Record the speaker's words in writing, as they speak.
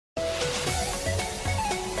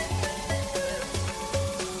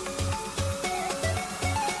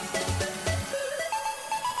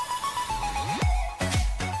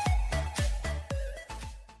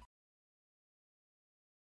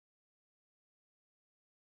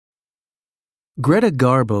Greta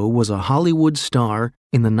Garbo was a Hollywood star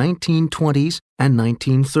in the 1920s and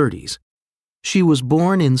 1930s. She was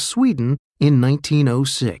born in Sweden in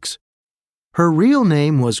 1906. Her real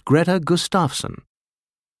name was Greta Gustafsson.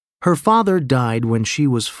 Her father died when she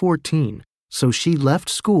was 14, so she left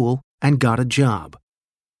school and got a job.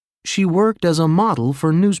 She worked as a model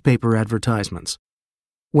for newspaper advertisements.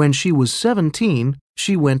 When she was 17,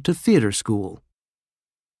 she went to theater school.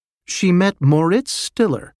 She met Moritz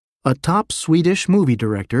Stiller, a top Swedish movie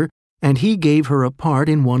director, and he gave her a part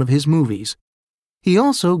in one of his movies. He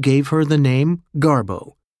also gave her the name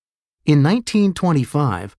Garbo. In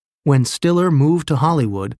 1925, when Stiller moved to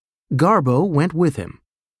Hollywood, Garbo went with him.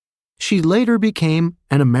 She later became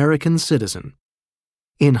an American citizen.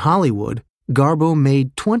 In Hollywood, Garbo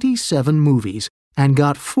made 27 movies and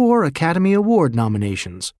got 4 Academy Award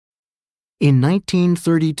nominations. In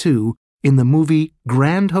 1932, in the movie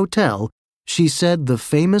Grand Hotel, she said the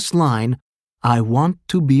famous line, "I want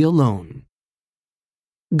to be alone."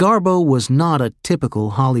 Garbo was not a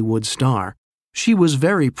typical Hollywood star. She was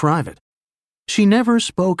very private. She never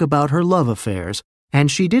spoke about her love affairs,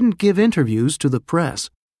 and she didn't give interviews to the press.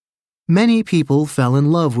 Many people fell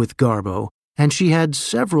in love with Garbo, and she had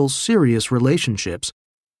several serious relationships.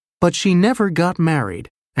 But she never got married,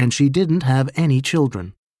 and she didn't have any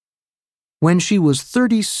children. When she was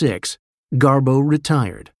 36, Garbo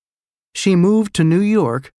retired. She moved to New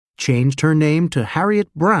York, changed her name to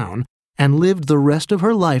Harriet Brown, and lived the rest of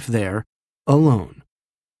her life there, alone.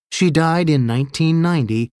 She died in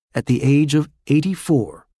 1990 at the age of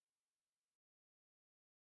 84.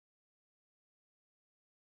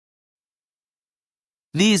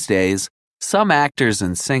 These days, some actors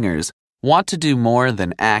and singers want to do more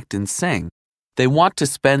than act and sing. They want to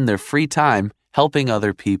spend their free time helping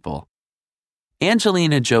other people.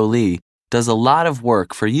 Angelina Jolie does a lot of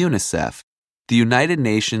work for UNICEF, the United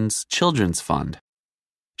Nations Children's Fund.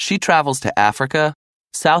 She travels to Africa,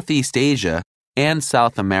 Southeast Asia, and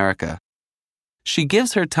South America. She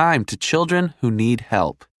gives her time to children who need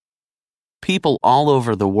help. People all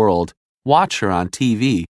over the world watch her on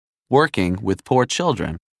TV, working with poor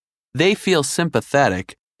children. They feel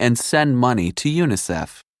sympathetic and send money to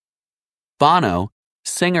UNICEF. Bono,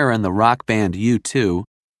 singer in the rock band U2,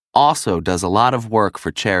 also does a lot of work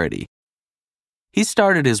for charity. He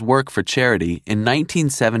started his work for charity in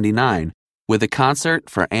 1979 with a concert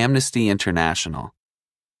for Amnesty International.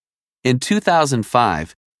 In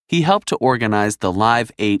 2005, he helped to organize the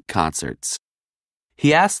Live 8 concerts.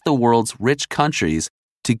 He asked the world's rich countries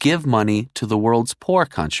to give money to the world's poor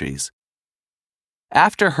countries.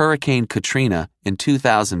 After Hurricane Katrina in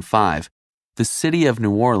 2005, the city of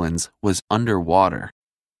New Orleans was underwater.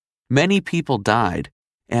 Many people died,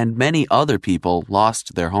 and many other people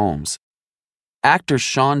lost their homes. Actor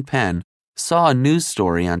Sean Penn saw a news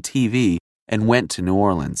story on TV and went to New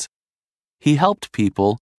Orleans. He helped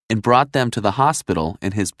people and brought them to the hospital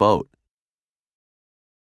in his boat.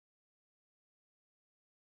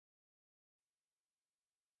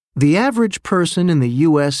 The average person in the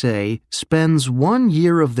USA spends 1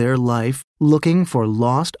 year of their life looking for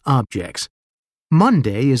lost objects.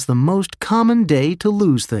 Monday is the most common day to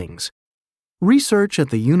lose things. Research at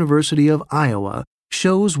the University of Iowa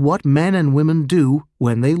shows what men and women do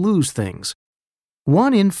when they lose things.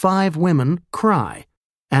 1 in 5 women cry,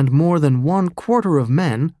 and more than 1/4 of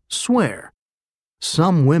men swear.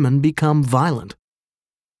 Some women become violent.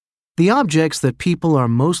 The objects that people are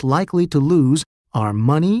most likely to lose are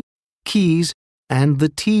money, keys, and the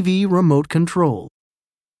TV remote control.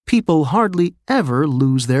 People hardly ever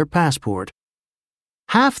lose their passport.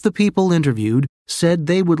 Half the people interviewed said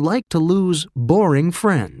they would like to lose boring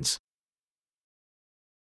friends.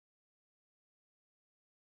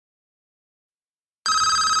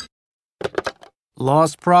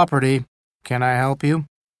 Lost property. Can I help you?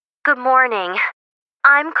 Good morning.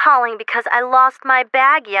 I'm calling because I lost my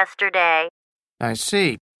bag yesterday. I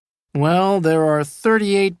see. Well, there are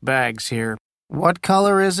 38 bags here. What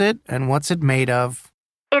color is it, and what's it made of?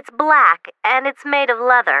 It's black, and it's made of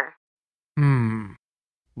leather.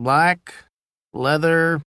 Black,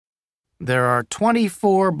 leather. There are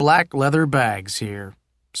 24 black leather bags here.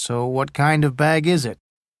 So what kind of bag is it?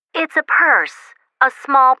 It's a purse, a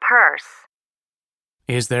small purse.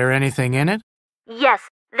 Is there anything in it? Yes,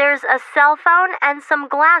 there's a cell phone and some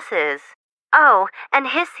glasses. Oh, and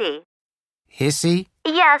Hissy. Hissy?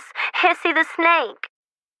 Yes, Hissy the snake.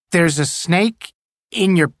 There's a snake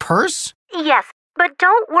in your purse? Yes, but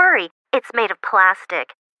don't worry. It's made of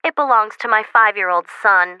plastic. It belongs to my 5-year-old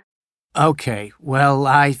son. Okay, well,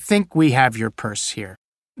 I think we have your purse here.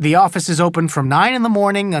 The office is open from 9 in the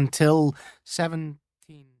morning until 7...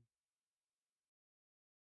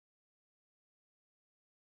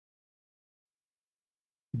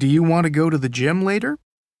 Do you want to go to the gym later?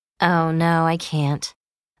 Oh, no, I can't.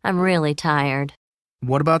 I'm really tired.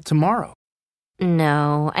 What about tomorrow?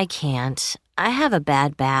 No, I can't. I have a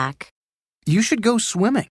bad back. You should go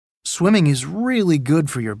swimming. Swimming is really good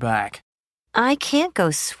for your back. I can't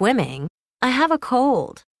go swimming. I have a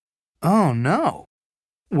cold. Oh, no.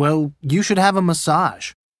 Well, you should have a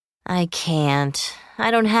massage. I can't.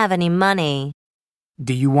 I don't have any money.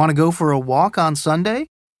 Do you want to go for a walk on Sunday?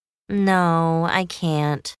 No, I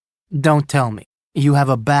can't. Don't tell me. You have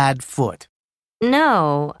a bad foot.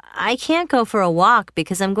 No, I can't go for a walk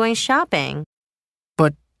because I'm going shopping.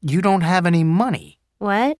 But you don't have any money.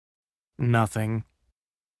 What? Nothing.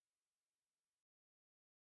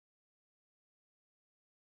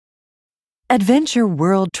 Adventure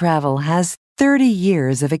World Travel has 30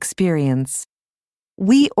 years of experience.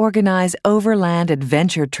 We organize overland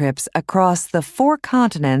adventure trips across the 4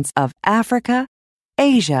 continents of Africa,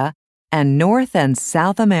 Asia, and North and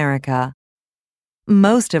South America.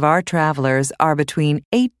 Most of our travelers are between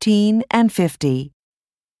 18 and 50.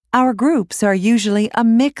 Our groups are usually a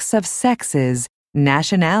mix of sexes,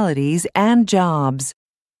 nationalities, and jobs.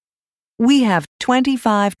 We have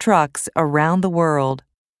 25 trucks around the world.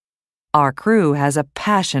 Our crew has a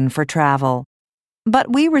passion for travel,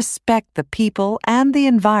 but we respect the people and the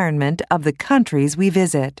environment of the countries we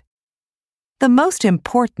visit. The most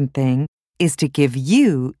important thing is to give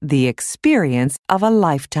you the experience of a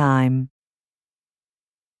lifetime.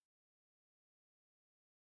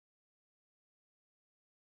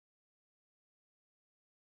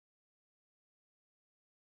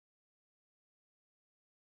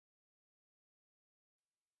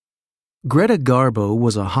 Greta Garbo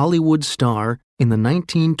was a Hollywood star in the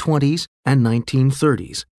 1920s and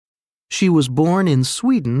 1930s. She was born in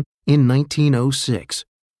Sweden in 1906.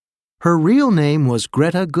 Her real name was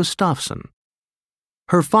Greta Gustafsson.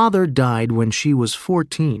 Her father died when she was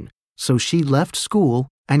 14, so she left school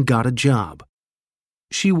and got a job.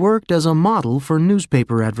 She worked as a model for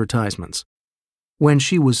newspaper advertisements. When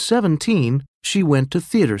she was 17, she went to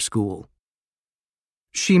theater school.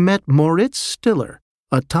 She met Moritz Stiller,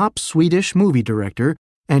 a top Swedish movie director,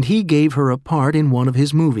 and he gave her a part in one of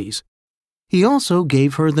his movies. He also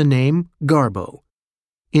gave her the name Garbo.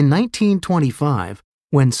 In 1925,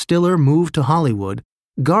 when Stiller moved to Hollywood,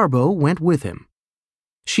 Garbo went with him.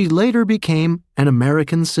 She later became an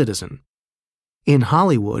American citizen. In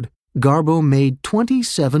Hollywood, Garbo made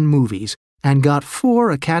 27 movies and got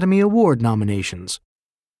 4 Academy Award nominations.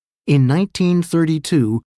 In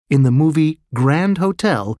 1932, in the movie Grand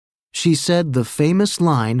Hotel, she said the famous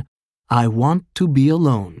line, "I want to be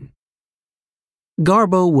alone."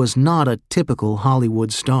 Garbo was not a typical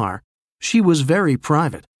Hollywood star. She was very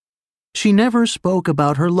private. She never spoke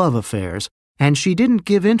about her love affairs, and she didn't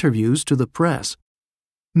give interviews to the press.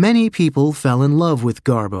 Many people fell in love with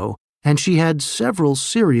Garbo, and she had several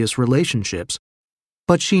serious relationships.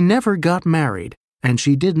 But she never got married, and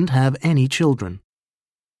she didn't have any children.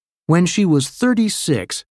 When she was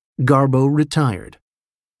 36, Garbo retired.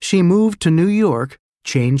 She moved to New York,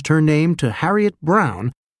 changed her name to Harriet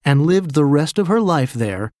Brown, and lived the rest of her life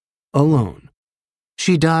there, alone.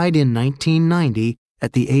 She died in 1990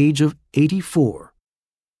 at the age of 84.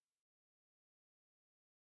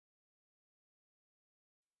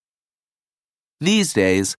 These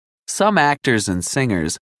days, some actors and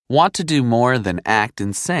singers want to do more than act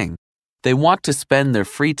and sing. They want to spend their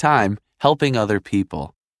free time helping other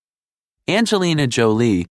people. Angelina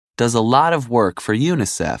Jolie does a lot of work for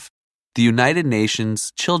UNICEF, the United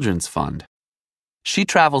Nations Children's Fund. She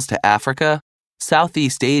travels to Africa,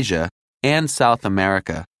 Southeast Asia, and South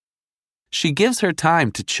America. She gives her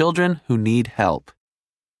time to children who need help.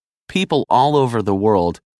 People all over the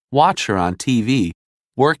world watch her on TV,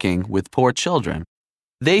 working with poor children.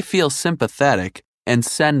 They feel sympathetic and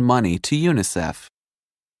send money to UNICEF.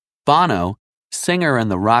 Bono, singer in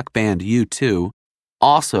the rock band U2,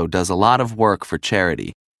 also does a lot of work for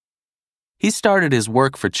charity. He started his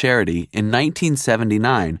work for charity in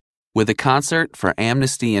 1979 with a concert for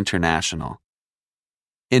Amnesty International.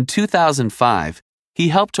 In 2005, he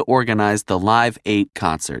helped to organize the Live 8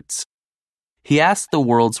 concerts. He asked the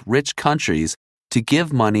world's rich countries to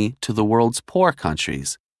give money to the world's poor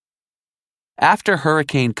countries. After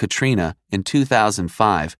Hurricane Katrina in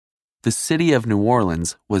 2005, the city of New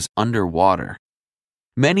Orleans was underwater.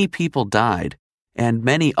 Many people died, and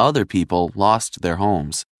many other people lost their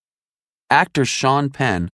homes. Actor Sean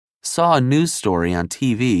Penn saw a news story on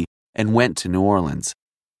TV and went to New Orleans.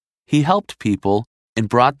 He helped people and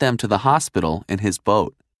brought them to the hospital in his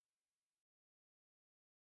boat.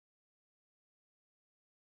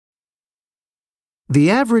 The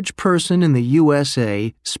average person in the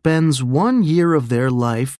USA spends 1 year of their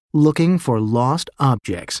life looking for lost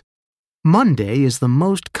objects. Monday is the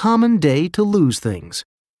most common day to lose things.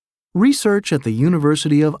 Research at the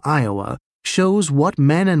University of Iowa shows what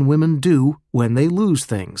men and women do when they lose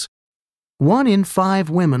things. 1 in 5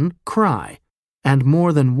 women cry, and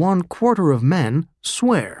more than 1/4 of men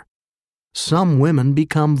swear. Some women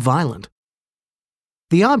become violent.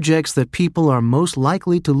 The objects that people are most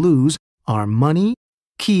likely to lose are money,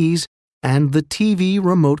 keys, and the TV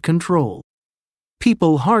remote control.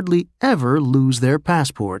 People hardly ever lose their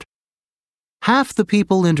passport. Half the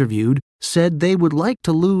people interviewed said they would like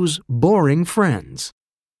to lose boring friends.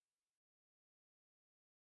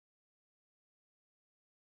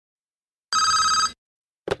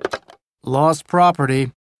 Lost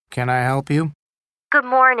property. Can I help you? Good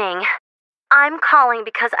morning. I'm calling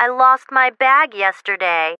because I lost my bag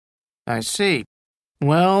yesterday. I see.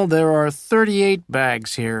 Well, there are 38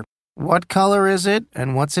 bags here. What color is it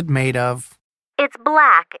and what's it made of? It's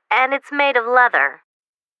black and it's made of leather.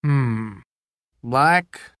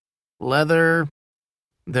 Black, leather.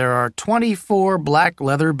 There are 24 black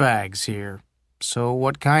leather bags here. So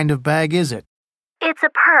what kind of bag is it? It's a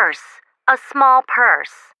purse, a small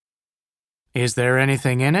purse. Is there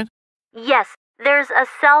anything in it? Yes, there's a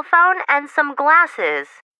cell phone and some glasses.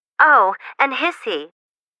 Oh, and Hissy.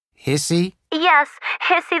 Hissy? Yes,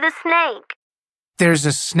 Hissy the snake. There's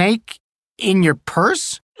a snake in your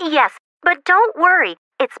purse? Yes, but don't worry.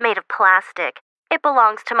 It's made of plastic. It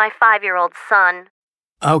belongs to my 5-year-old son.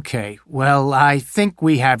 Okay, well, I think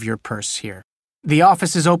we have your purse here. The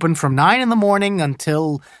office is open from 9 in the morning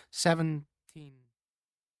until 17.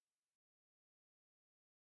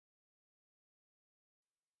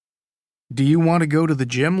 Do you want to go to the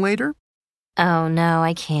gym later? Oh, no,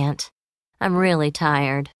 I can't. I'm really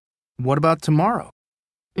tired. What about tomorrow?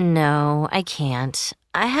 No, I can't.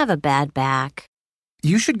 I have a bad back.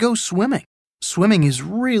 You should go swimming. Swimming is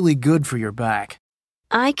really good for your back.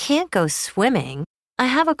 I can't go swimming. I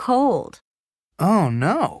have a cold. Oh,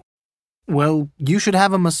 no. Well, you should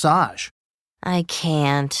have a massage. I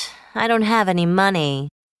can't. I don't have any money.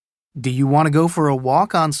 Do you want to go for a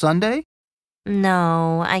walk on Sunday?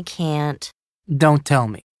 No, I can't. Don't tell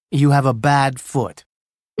me. You have a bad foot.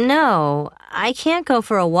 No, I can't go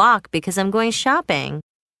for a walk because I'm going shopping.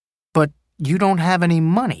 But you don't have any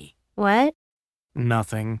money. What?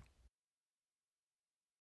 Nothing.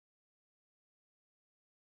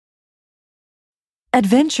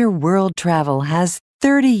 Adventure World Travel has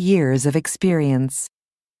 30 years of experience.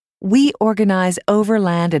 We organize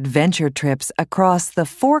overland adventure trips across the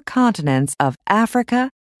 4 continents of Africa,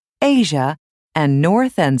 Asia, and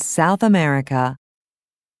North and South America.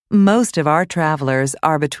 Most of our travelers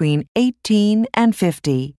are between 18 and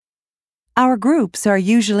 50. Our groups are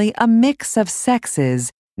usually a mix of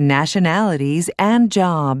sexes, nationalities, and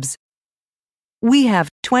jobs. We have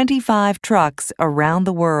 25 trucks around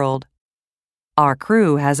the world. Our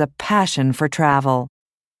crew has a passion for travel,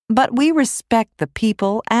 but we respect the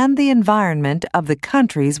people and the environment of the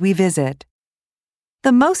countries we visit.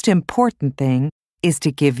 The most important thing is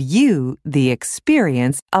to give you the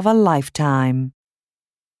experience of a lifetime.